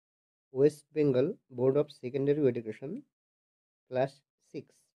West Bengal board of secondary education class 6।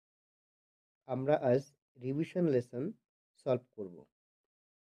 আমরা আজ revision lesson solve করব।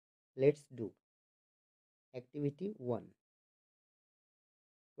 Let's do activity 1।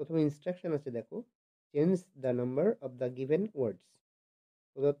 প্রথমে ইনস্ট্রাকশন আছে, দেখো। Change the number of the given words.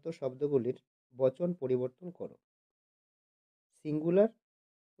 প্রদত্ত শব্দগুলির বচন পরিবর্তন করো। Singular,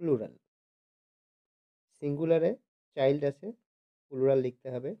 plural. সিঙ্গুলারে চাইল্ড আছে, প্লুরাল লিখতে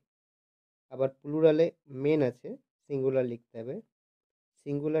হবে। আবার প্লুরালে মেন আছে, সিঙ্গুলার লিখতে হবে।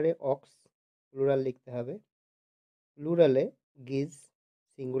 সিঙ্গুলারে অক্স, প্লুরাল লিখতে হবে। প্লুরালে গিজ,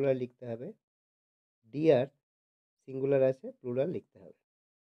 সিঙ্গুলার লিখতে হবে। ডিয়ার, সিঙ্গুলার আছে, প্লুরাল লিখতে হবে।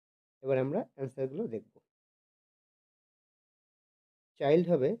 এবার আমরা অ্যান্সারগুলো দেখব। চাইল্ড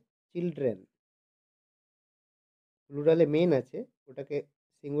হবে চিলড্রেন। প্লুরালে মেন আছে, ওটাকে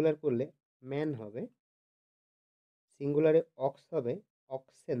সিঙ্গুলার করলে ম্যান হবে। সিঙ্গুলারে অক্স হবে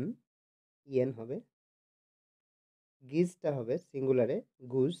অক্সেন, ইয়েন হবে। গিজটা হবে সিঙ্গুলারে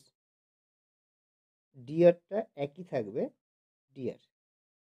গুজ। ডিয়ারটা একই থাকবে, deer.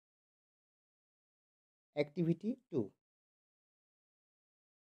 Activity 2।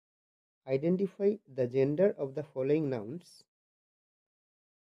 Identify the gender of the following nouns.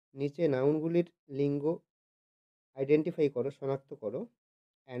 নিচে নাউনগুলির লিঙ্গ আইডেন্টিফাই করো, শনাক্ত করো।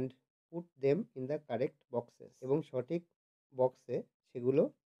 And put them in the correct boxes, এবং সঠিক বক্সে সেগুলো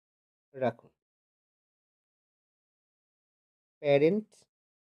রাখো। প্যারেন্ট,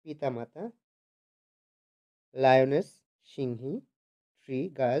 পিতামাতা। লায়নেস, সিংহী। ট্রি,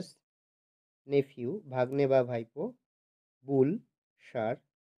 গাছ। নেফিউ, ভাগ্নে বা ভাইপো। বুল, ষাঁড়।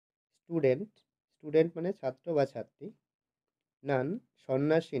 স্টুডেন্ট, স্টুডেন্ট মানে ছাত্র বা ছাত্রী। নান,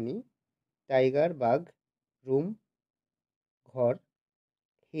 সন্ন্যাসিনী। টাইগার, বাঘ। রুম, ঘর।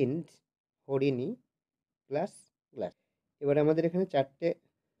 হিন্ড, হরিণী। Glass, glass. এবার আমাদের এখানে চারটে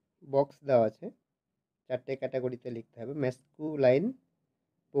বক্স দেওয়া আছে, চারটে ক্যাটাগরিতে লিখতে হবে। ম্যাস্কুলাইন,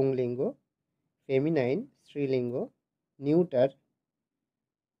 পুংলিঙ্গ। ফেমিনাইন, স্ত্রীলিঙ্গ। নিউটার,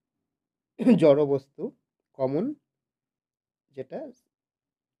 জড়বস্তু। কমন, যেটা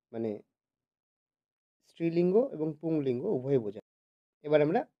মানে স্ত্রীলিঙ্গ এবং পুংলিঙ্গ উভয় বোঝায়। এবার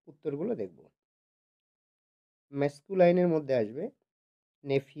আমরা উত্তরগুলো দেখব। ম্যাস্কুলাইনের মধ্যে আসবে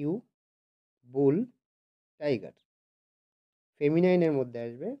নেফিউ, বুল, টাইগার। ফেমিনাইনের মধ্যে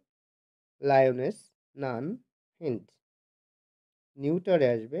আসবে লায়নেস, নান, হিন্ড। নিউটারে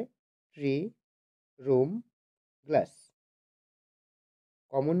আসবে ট্রি, রুম, গ্লাস।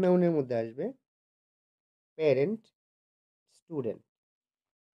 কমন নাউনের মধ্যে আসবে parent, student.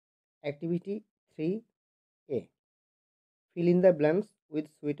 Activity 3A। Fill in the blanks with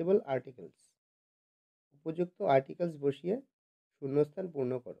suitable articles. উপযুক্ত আর্টিকেলস বসিয়ে শূন্যস্থান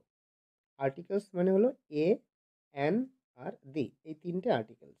পূর্ণ করো। আর্টিকেলস মানে হলো এ, অ্যান আর দি, এই তিনটে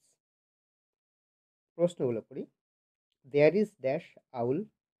আর্টিকেলস। প্রশ্নগুলো করি। There is dash owl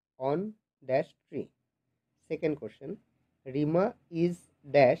on dash tree. Second question, Rima is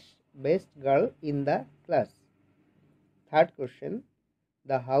dash best girl in the class. Third question,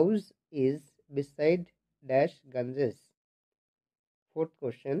 the house is beside dash Ganges. Fourth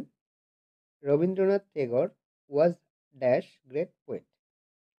question, Rabindranath Tagore was dash great poet.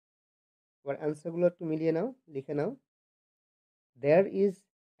 এবার অ্যান্সারগুলো একটু মিলিয়ে নাও, লিখে নাও। There is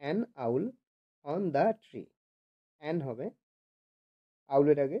an owl on the tree. An হবে,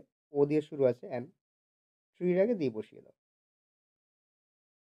 আউলের আগে ও দিয়ে শুরু আছে অ্যান, ট্রির আগে দিয়ে বসিয়ে দাও।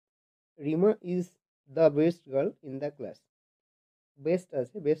 Rima is the best girl in the class. Best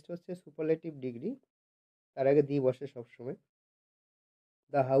আছে, বেস্ট হচ্ছে সুপারলেটিভ ডিগ্রি, তার আগে দি বসে সবসময়।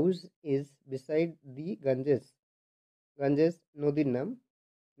 The house is beside the Ganges. Ganges নদীর নাম,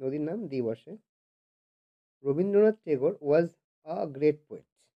 নদীর নাম দি বসে। রবীন্দ্রনাথ টেগোর ওয়াজ আ গ্রেট পোয়েট।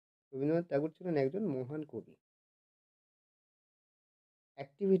 রবীন্দ্রনাথ ঠাকুর ছিলেন একজন মহান কবি।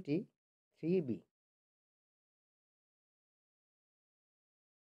 Activity 3B।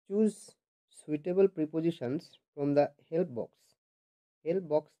 Choose suitable prepositions from the help box. Help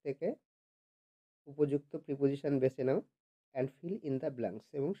box থেকে উপযুক্ত প্রিপোজিশন বেছে নাও। And fill in the blanks,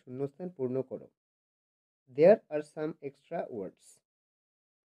 এবং শূন্যস্থান পূর্ণ করো। দেয়ার আর সাম এক্সট্রা ওয়ার্ডস।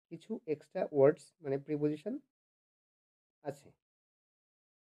 কিছু এক্সট্রা ওয়ার্ডস মানে প্রিপোজিশন আছে।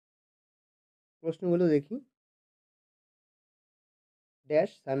 প্রশ্নগুলো দেখি।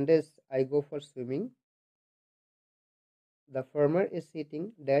 Dash Sundays I go for swimming. The farmer is sitting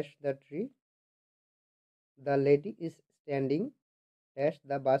dash the tree. The lady is standing dash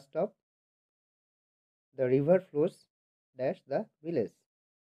the bus stop. The river flows dash the village.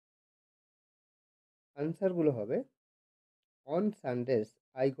 আনসারগুলো হবে on Sundays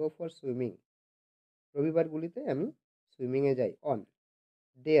I go for swimming. রবিবারগুলিতে আমি সুইমিংয়ে যাই, on.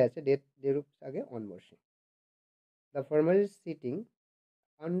 Day আছে, ডের আগে on বসে। The farmer is sitting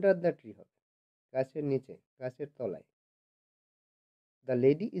under the tree হবে গাছের নিচে, গাছের তলায়। দ্য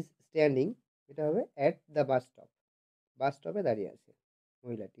লেডি ইজ স্ট্যান্ডিং, এটা হবে অ্যাট দ্য বাস স্টপ, বাস স্টপে দাঁড়িয়ে আছে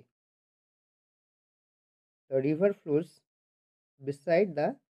মহিলাটি। The river flows beside the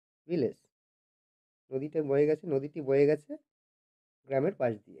village, নদীটি বয়ে গেছে গ্রামের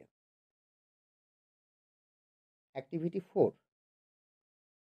পাশ দিয়ে। Activity 4,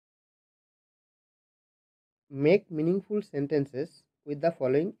 make meaningful sentences with the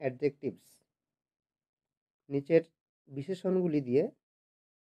following adjectives, নিচের বিশেষণগুলি দিয়ে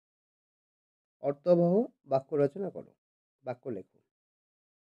অর্থবহ বাক্য রচনা করো, বাক্য লেখো।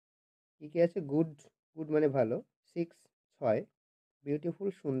 কি কি আছে? গুড, গুড মানে ভালো। 6, 6। বিউটিফুল,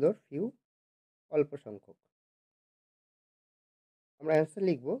 সুন্দর। ফিউ, অল্প সংখ্যক। আমরা অ্যান্সার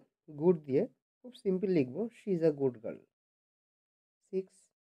লিখব গুড দিয়ে, খুব সিম্পল লিখব, she is a good girl. 6,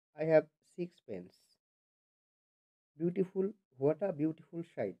 I have 6 pens. Beautiful, what a beautiful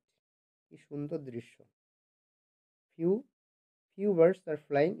sight, কি সুন্দর দৃশ্য। Few, few birds are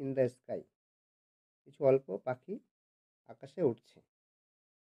flying in the sky, কিছু অল্প পাখি আকাশে উঠছে।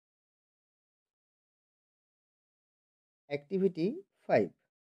 Activity 5,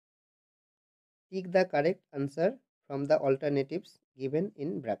 tick the correct answer from the alternatives given in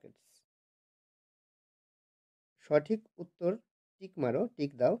brackets, সঠিক উত্তর টিক মারো,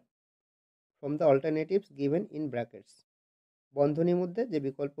 টিক দাও, from the alternatives given in brackets, বন্ধনীর মধ্যে যে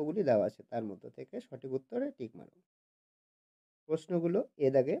বিকল্পগুলি দেওয়া আছে তার মধ্য থেকে সঠিক উত্তরে টিক মারো। প্রশ্নগুলো এ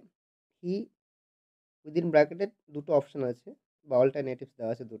দাগে, হি, উইদিন ব্র্যাকেটের দুটো অপশন আছে বা অল্টারনেটিভস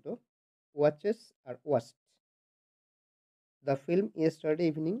দেওয়া আছে দুটো, watches R waste. The film yesterday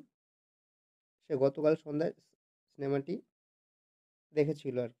evening, সে গতকাল সন্ধ্যায় সিনেমাটি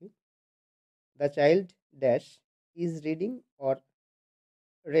দেখেছিল আর কি। The child dash is reading or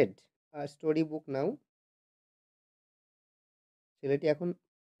red a story book নাও, ছেলেটি এখন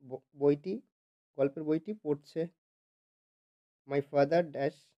গল্পের বইটি পড়ছে। My father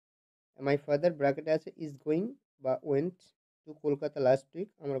dash, my father ব্র্যাকেটে আছে ইজ গোয়িং বা went to Kolkata last week,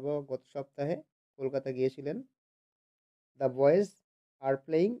 আমার বাবা গত সপ্তাহে কলকাতা গিয়েছিলেন। The boys are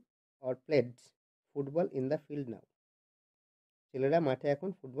playing or played football in the field now, ছেলেরা মাঠে এখন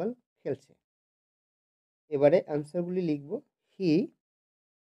ফুটবল খেলছে। এবারে অ্যান্সারগুলি লিখব। হি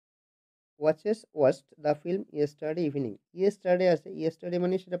watched the film yesterday evening, yesterday আছে, ইয়েস্টারডে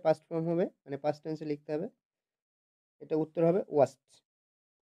মানে সেটা পাস্ট ফর্ম হবে, মানে পাস্ট টেন্সে লিখতে হবে, এটা উত্তর হবে ওয়াচড।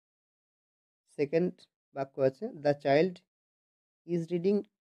 সেকেন্ড বাক্য আছে the child is reading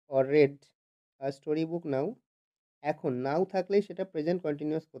or red a story book নাও, এখন নাও থাকলেই সেটা প্রেজেন্ট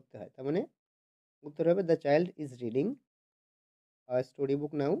কন্টিনিউয়াস করতে হয়, তার মানে উত্তর হবে the child is reading a story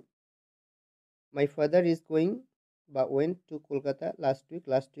book now. My father is going বা went to Kolkata last week,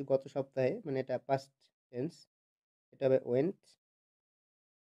 last week গত সপ্তাহে, মানে এটা পাস্ট টেন্স, এটা হবে went.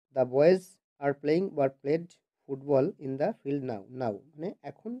 The boys are playing বা played football in the field now, নাও মানে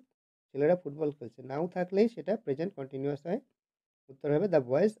এখন ছেলেরা ফুটবল খেলছে, নাও থাকলেই সেটা প্রেজেন্ট কন্টিনিউয়াস হয়, উত্তর হবে the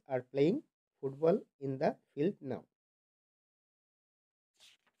boys are playing football in the field now.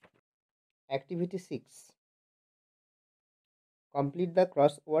 Activity 6, complete the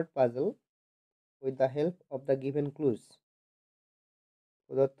crossword puzzle with the help of the given clues,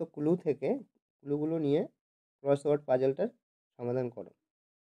 প্রদত্ত ক্লুগুলো নিয়ে ক্রসওয়ার্ড পাজলটার সমাধান করো।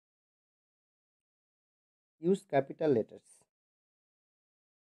 Use capital letters,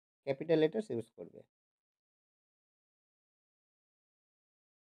 capital letters use করবে।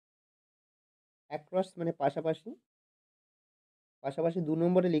 অ্যাক্রস মানে পাশাপাশি, পাশাপাশি 2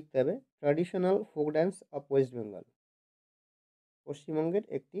 নম্বরে লিখতে হবে traditional folk dance of West Bengal, পশ্চিমবঙ্গের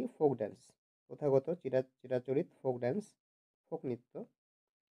একটি ফোক ড্যান্স, প্রথাগত চিরাচরিত ফোক ড্যান্স, ফোক নৃত্য।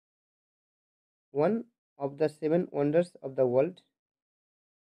 One of the 7 wonders of the world,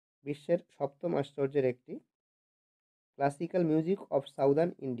 বিশ্বের সপ্তম আশ্চর্যের একটি। Classical music of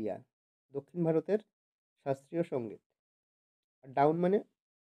southern India, দক্ষিণ ভারতের শাস্ত্রীয় সঙ্গীত। আর ডাউন মানে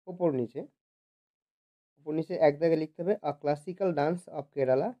ওপর নিচে, উপর নিচে এক দাগে লিখতে হবে আ ক্লাসিক্যাল ডান্স অফ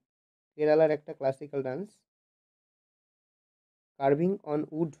কেরালা, কেরালার একটা classical dance. Carving on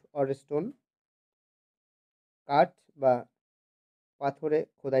wood or stone, কাঠ বা পাথরে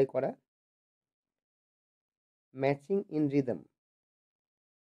খোদাই করা। Matching in rhythm,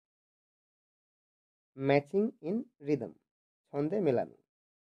 matching in rhythm ছন্দে মেলানো।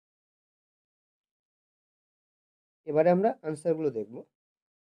 এবারে আমরা আনসারগুলো দেখব।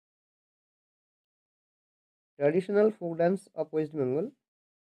 Traditional folk dance of West Bengal,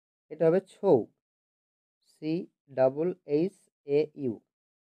 এটা হবে Chhau, CHAU।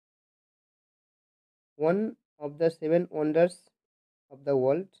 One of the 7 wonders of the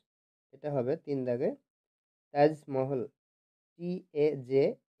world, এটা হবে 3 দাগে তাজমহল,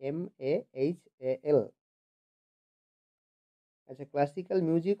 TAJMAHAL। আচ্ছা, classical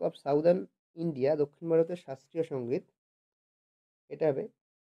music of southern India, দক্ষিণ ভারতের শাস্ত্রীয় সঙ্গীত, এটা হবে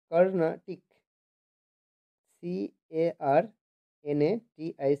কর্ণাটিক,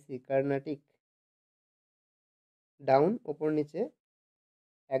 CARNATIC, কর্ণাটিক। ডাউন, ওপর নিচে,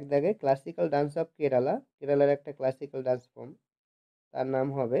 এক দাগে ক্লাসিক্যাল ডান্স অফ কেরালা, কেরালার একটা ক্লাসিক্যাল ডান্স ফর্ম, তার নাম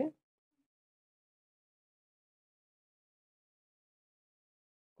হবে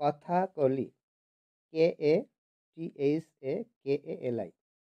Kathakali, KATHAKALI।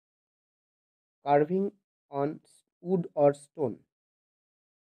 Carving on wood or stone,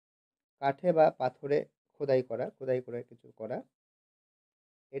 কাঠে বা পাথরে খোদাই করে কিছু করা,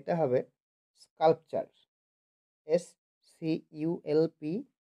 এটা হবে sculpture,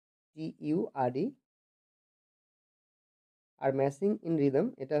 SCULPTURE। R matching in rhythm,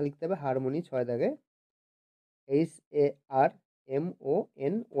 এটা লিখতে হবে হারমোনি, 6 দাগে,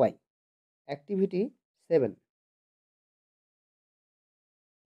 HARMONY। Activity 7,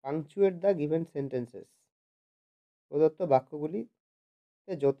 punctuate the given sentences, প্রদত্ত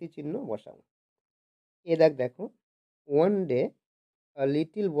বাক্যগুলিতে জ্যোতি চিহ্ন বসাও। এ দাগ দেখো, one day a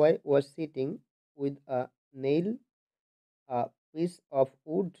little boy was sitting with a nail, a piece of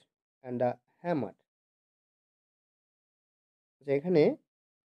wood and a hammer। আচ্ছা, এখানে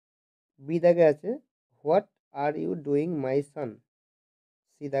বি দাগে আছে what are you doing my Son,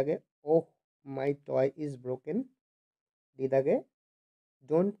 C দাগে ওহ my toy is broken, D দাগে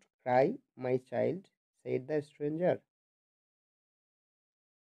don't cry my child said the stranger.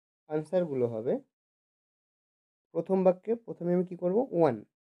 আনসারগুলো হবে, প্রথম বাক্যে প্রথমে আমি কি করব, ওয়ান,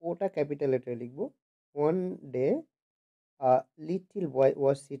 ওটা ক্যাপিটাল লেটারে লিখবো। One day a little boy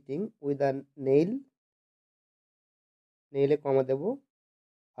was sitting with a nail, নেইলে কমা দেবো,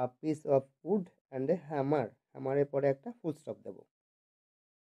 a piece of wood and a hammer, হ্যামারের পরে একটা ফুল স্টপ দেবো।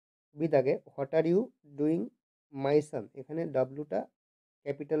 বি দাগে what are you doing my সন, এখানে ডাব্লুটা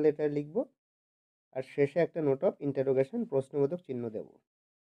ক্যাপিটাল লেটার লিখবো, আর শেষে একটা নোট অফ ইন্টারোগেশন, প্রশ্নবোধক চিহ্ন দেব।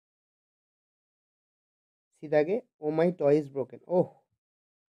 সি দাগে ও মাই টয় ইজ ব্রোকেন, ওহ,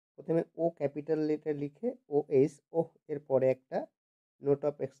 প্রথমে ও ক্যাপিটাল লেটার লিখে ও এইচ, ওহ এর পরে একটা note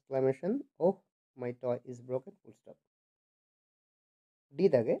of exclamation, oh my toy is broken, full stop. D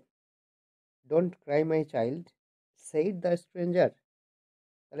দাগে don't cry my child said the stranger,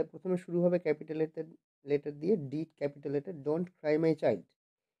 তাহলে প্রথমে শুরু হবে ক্যাপিটাল লেটার লেটার দিয়ে, D capital letter, don't cry my child,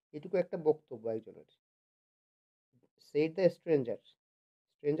 এটুকু একটা বক্তব্য একজনের। সেইড দ্য স্ট্রেঞ্জার,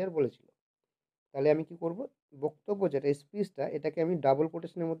 স্ট্রেঞ্জার বলেছিল, তাহলে আমি কি করব, বক্তব্য যেটা স্পিচটা, এটাকে আমি ডাবল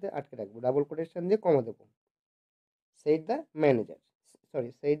কোটেশনের মধ্যে আটকে রাখবো, ডাবল কোটেশন দিয়ে কমা দেবো, said the manager, sorry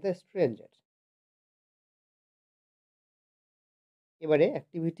said the stranger. এবারে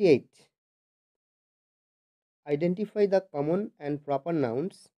activity 8, identify the common and proper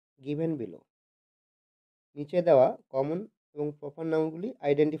nouns given below, নিচে দেওয়া কমন এবং প্রপার নাউনগুলি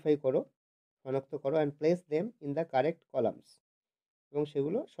আইডেন্টিফাই করো, শনাক্ত করো, and place them in the correct columns, এবং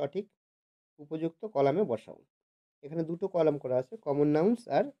সেগুলো সঠিক উপযুক্ত কলামে বসাও। এখানে দুটো কলাম করা আছে, কমন নাউন্স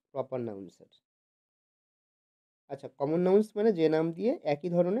আর প্রপার নাউন্সের। আচ্ছা, কমন নাউন্স মানে যে নাম দিয়ে একই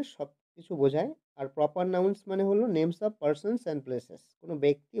ধরনের সব কিছু বোঝায়, আর প্রপার নাউন্স মানে হলো names of persons and places, কোনো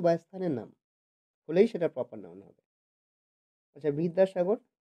ব্যক্তি বা স্থানের নাম হলেই সেটা প্রপার নাউন হবে। আচ্ছা, Vidyasagar,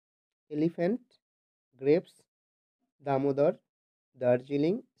 elephant, grapes, Damodar,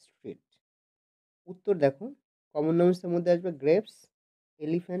 Darjeeling, street. উত্তর দেখো, কমন নাউন্সের মধ্যে আসবে গ্রেপস,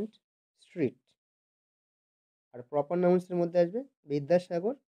 এলিফ্যান্ট, স্ট্রিট, আর প্রপার নাউন্সের মধ্যে আসবে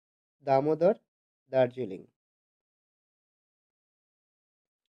Vidyasagar, Damodar, Darjeeling.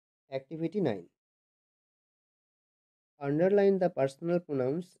 Activity 9, underline the personal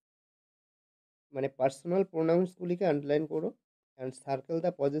pronouns, মানে পার্সোনাল প্রোনাউন্সগুলিকে আন্ডারলাইন করো, and circle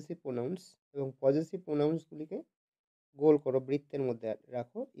the possessive pronounce, এবং পজেসিভ প্রোনাউন্সগুলিকে গোল করো, বৃত্তের মধ্যে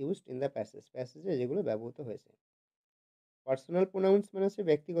রাখো, ইউজড ইন দ্য প্যাসেজ, প্যাসেজে যেগুলো ব্যবহৃত হয়েছে। পার্সোনাল প্রোনাউন্স মানে হচ্ছে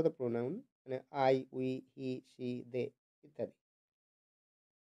ব্যক্তিগত প্রোনাউন, মানে আই, উই, হি, সি, দে ইত্যাদি।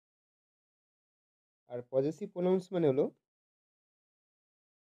 আর পজেসিভ প্রোনাউন্স মানে হলো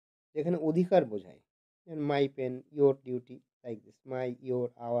যেখানে অধিকার বোঝায়, my pen, your duty, like this, my, your,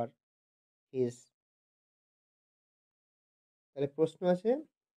 hour, his. তাহলে প্রশ্ন আছে,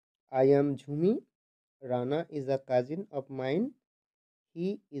 I am ঝুমি, Rana is a cousin of mine, he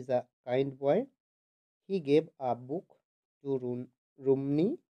is a kind boy, he gave a book to রুমনি,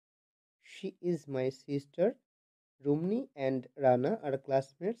 she is my sister, রুমনি and Rana R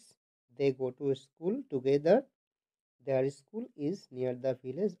classmates, they go to school together, their school is near the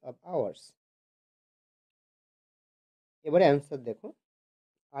village of ours। এবারে answer দেখো,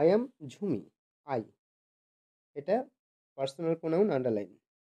 I am ঝুমি, I, এটা personal pronoun underline.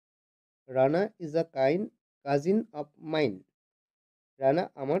 Rana is a cousin of mine, Rana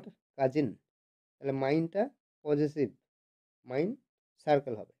আমার cousin, তাহলে মাইনটা positive, mine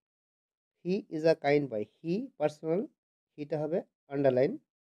circle হবে। He is a kind boy, he personal, হিটা হবে underline.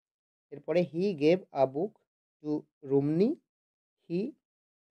 এরপরে he gave a book to রুমনি, he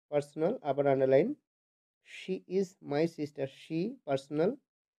personal আবার underline. She is my sister, she personal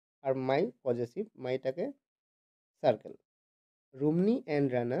R my positive, মাইটাকে circle. রুমনি and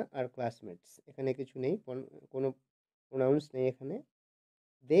Rana R classmates, এখানে কিছু নেই, কোনো pronounce নেই এখানে।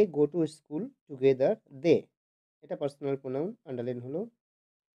 দে গো টু স্কুল টুগেদার, দে, এটা পার্সোনাল প্রোনাউন আন্ডারলাইন হলো।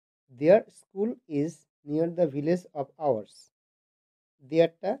 Their school is near the village of hours,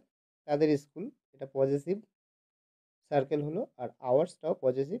 দেয়ারটা তাদের স্কুল, এটা পজিটিভ সার্কেল হলো, আর আওয়ার্সটাও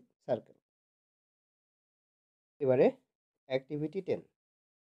পজিটিভ সার্কেল। এবারে activity 10,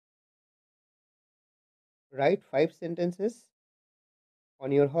 right 5 sentences on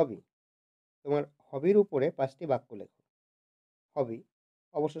your hobby, তোমার হবির উপরে 5টি বাক্য লেখো। হবি,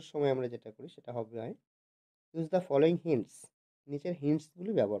 অবসর সময় আমরা যেটা করি সেটা হবি হয়। ইউজ দ্য ফলোয়িং হিন্টস, নিচের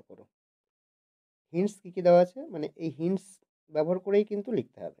হিন্টসগুলি ব্যবহার করো। হিন্টস কী কী দেওয়া আছে, মানে এই হিন্টস ব্যবহার করেই কিন্তু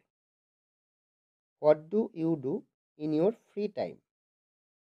লিখতে হবে। What do you do in your free time,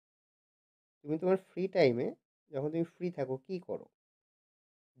 তুমি তোমার ফ্রি টাইমে যখন তুমি ফ্রি থাকো কী করো।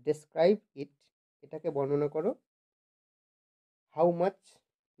 ডেসক্রাইব ইট, এটাকে বর্ণনা করো। How much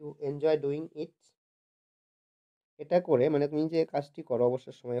you enjoy doing it, এটা করে মানে তুমি যে কাজটি করো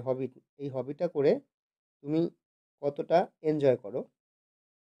অবসর সময়, হবি, এই হবিটা করে তুমি কতটা এনজয় করো।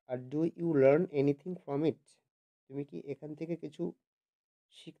 আর do you learn anything from it, তুমি কি এখান থেকে কিছু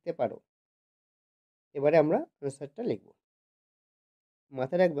শিখতে পারো। এবারে আমরা আনসারটা লিখব।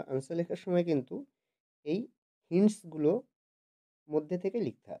 মাথায় রাখবে আনসার লেখার সময় কিন্তু এই হিন্টসগুলো মধ্যে থেকে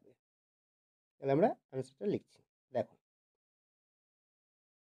লিখতে হবে। তাহলে আমরা আনসারটা লিখছি, দেখো।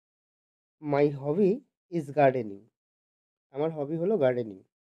 মাই হবি ইজ গার্ডেনিং, আমার হবি হলো গার্ডেনিং,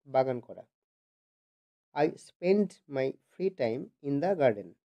 বাগান করা। I spend my free time in the garden,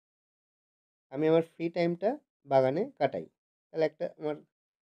 আমি আমার ফ্রি টাইমটা বাগানে কাটাই। তাহলে একটা আমার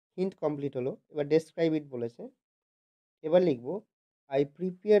হিন্ট কমপ্লিট হলো। এবার ডেসক্রাইব ইট বলেছে, এবার লিখব I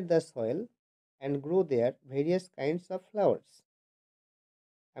prepare the soil and grow there various kinds of flowers,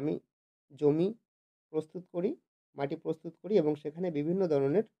 আমি জমি প্রস্তুত করি, মাটি প্রস্তুত করি এবং সেখানে বিভিন্ন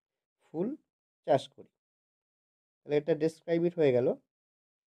ধরনের ফুল চাষ করি। তাহলে এটা ডেসক্রাইব ইট হয়ে গেল।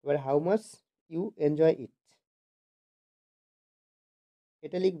 এবার how much you enjoy it,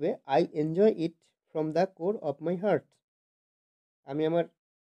 এটা লিখবে I enjoy it from the core of my heart, আমি আমার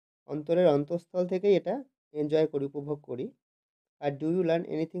অন্তরের অন্তঃস্থল থেকেই এটা এনজয় করি, উপভোগ করি। আর do you learn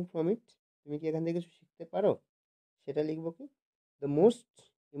anything from it, তুমি কি এখান থেকে কিছু শিখতে পারো, সেটা লিখবো কি। The most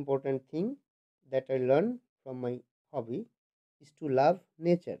important thing that I learn from my hobby is two love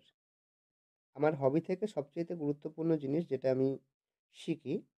nature, আমার হবি থেকে সবচেয়ে গুরুত্বপূর্ণ জিনিস যেটা আমি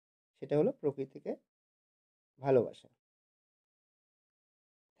শিখি সেটা হলো প্রকৃতিকে ভালোবাসা।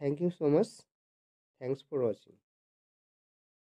 Thank you so much, thanks for watching.